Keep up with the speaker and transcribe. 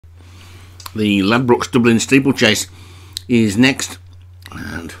The Ladbrokes Dublin Steeplechase is next,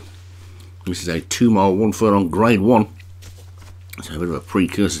 and this is a 2-mile 1 furlong grade 1, so a bit of a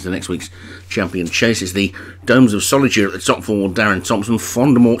precursor to next week's champion chase. Is the Domes of Solitude at the top for Darren Thompson,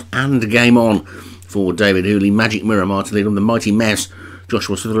 Fondamort and Game On for David Hooley, Magic Mirror, Martin Leadham, the Mighty Mouse,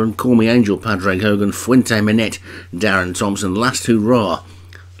 Joshua Sutherland, Call Me Angel, Padraig Hogan, Fuente Minette, Darren Thompson, Last Hurrah,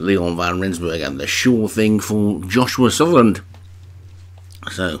 Leon van Rensburg, and the Sure Thing for Joshua Sutherland.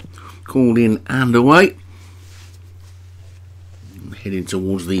 So, called in and away. Heading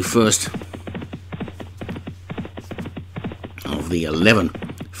towards the first of the 11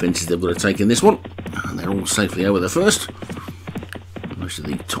 fences they've got to take in this one. And they're all safely over the first. Most of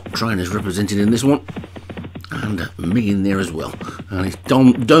the top trainers represented in this one. And me in there as well. And it's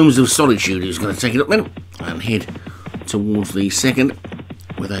Domes of Solitude who's going to take it up then. And head towards the second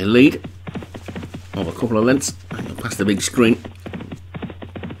with a lead of a couple of lengths. And past the big screen.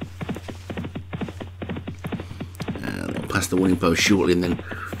 And they'll pass the winning post shortly and then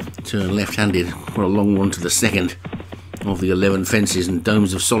turn left-handed for a long run to the second of the 11 fences. And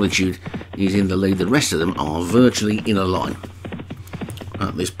Domes of Solitude is in the lead. The rest of them are virtually in a line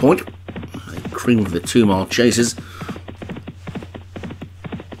at this point. The cream of the 2-mile chasers.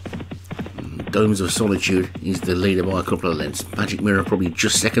 Domes of Solitude is the leader by a couple of lengths. Magic Mirror probably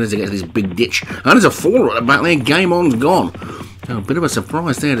just second as they get to this big ditch. And there's a faller at the back there. Game On's gone. So a bit of a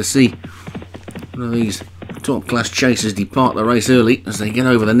surprise there to see one of these top class chasers depart the race early as they get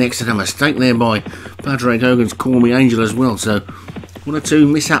over the next. And a mistake there by Padraig Hogan's Call Me Angel as well. So 1 or 2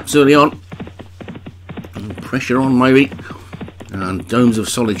 mishaps early on. And pressure on maybe. And Domes of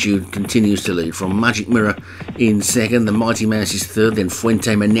Solitude continues to lead from Magic Mirror in second. The Mighty Mouse is third. Then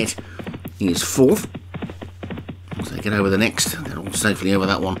Fuente Minette is fourth. As they get over the next, they're all safely over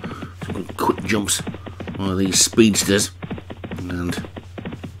that one. Some good quick jumps by these speedsters. And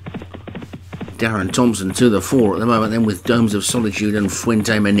Darren Thompson to the fore at the moment then with Domes of Solitude and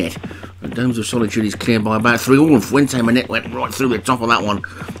Fuente Minette. And Domes of Solitude is cleared by about 3 all, and Fuente Minette went right through the top of that one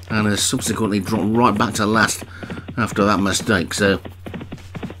and has subsequently dropped right back to last after that mistake. So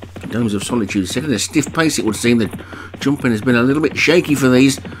Domes of Solitude second. A stiff pace it would seem. The jumping has been a little bit shaky for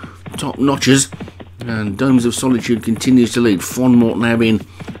these top notchers, and Domes of Solitude continues to lead. Fondamort now being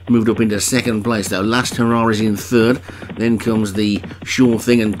moved up into second place though. Last Hurrah is in third. Then comes the Sure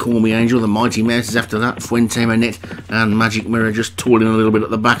Thing and Call Me Angel. The Mighty Mouse is after that. Fuente Minette and Magic Mirror just toiling a little bit at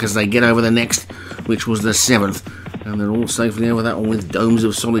the back as they get over the next, which was the 7th. And they're all safely over that one with Domes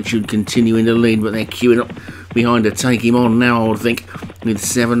of Solitude continuing to lead, but they're queuing up behind to take him on now, I would think, with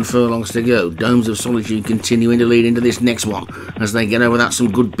 7 furlongs to go. Domes of Solitude continuing to lead into this next one as they get over that.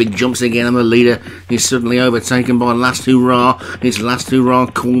 Some good big jumps again, and the leader is suddenly overtaken by Last Hurrah. It's Last Hurrah,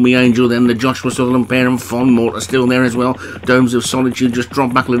 Call Me Angel, then the Joshua Sutherland pair and Fondamort are still there as well. Domes of Solitude just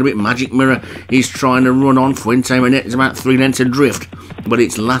dropped back a little bit. Magic Mirror is trying to run on. Fuente Minette is about 3 lengths adrift, but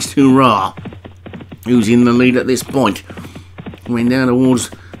it's Last Hurrah who's in the lead at this point. Going down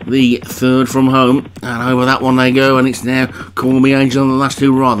towards the third from home, and over that one they go, and it's now Call Me Angel and the Last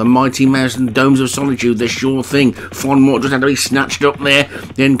Hurrah, the Mighty Mouse and Domes of Solitude, the Sure Thing. Fondamort just had to be snatched up there.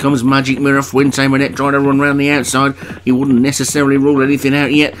 Then comes Magic Mirror. Fuente Minette trying to run around the outside. He wouldn't necessarily rule anything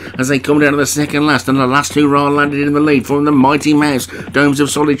out yet as they come down to the second last, and the Last Hurrah landed in the lead from the Mighty Mouse. Domes of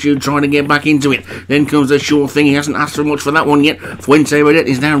Solitude trying to get back into it. Then comes the Sure Thing. He hasn't asked for much for that one yet. Fuente Minette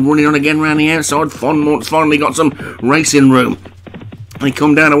is now running on again around the outside. Fondamort's finally got some racing room. They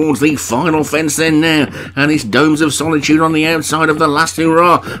come down towards the final fence then now, and it's Domes of Solitude on the outside of the Last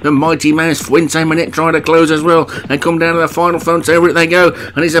Hurrah. The Mighty Mouse, Fuente Minette trying to close as well. They come down to the final fence, over it they go,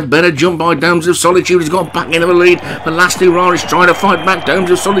 and it's a better jump by Domes of Solitude. He's got back into the lead. The Last Hurrah is trying to fight back. Domes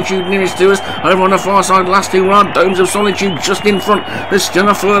of Solitude nearest to us. Over on the far side, Last Hurrah, Domes of Solitude just in front. There's still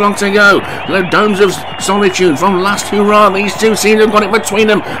a furlong to go. The Domes of Solitude from Last Hurrah. These two seem to have got it between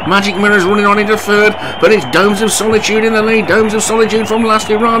them. Magic Mirror's running on into third, but it's Domes of Solitude in the lead. Domes of Solitude from Last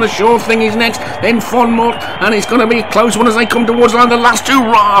Hurrah. The Sure Thing is next, then Fondamort, and it's going to be a close one as they come towards the line. The Last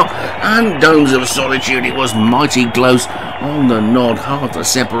Hurrah and Domes of Solitude. It was mighty close on the nod, hard to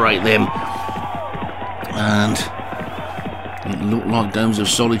separate them, and it looked like Domes of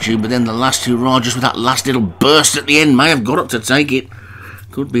Solitude, but then the Last Hurrah, just with that last little burst at the end, may have got up to take it.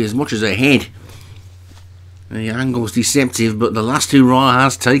 Could be as much as a head. The angle's deceptive, but the Last Hurrah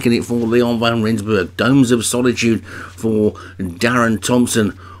has taken it for Leon van Rensburg. Domes of Solitude for Darren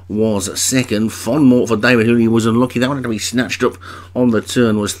Thompson was second. Fondamort for David Hooley was unlucky. That one had to be snatched up on the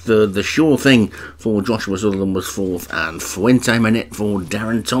turn, was third. The Sure Thing for Joshua Sutherland was fourth, and Fuente Minette for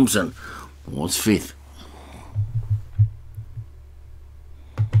Darren Thompson was fifth.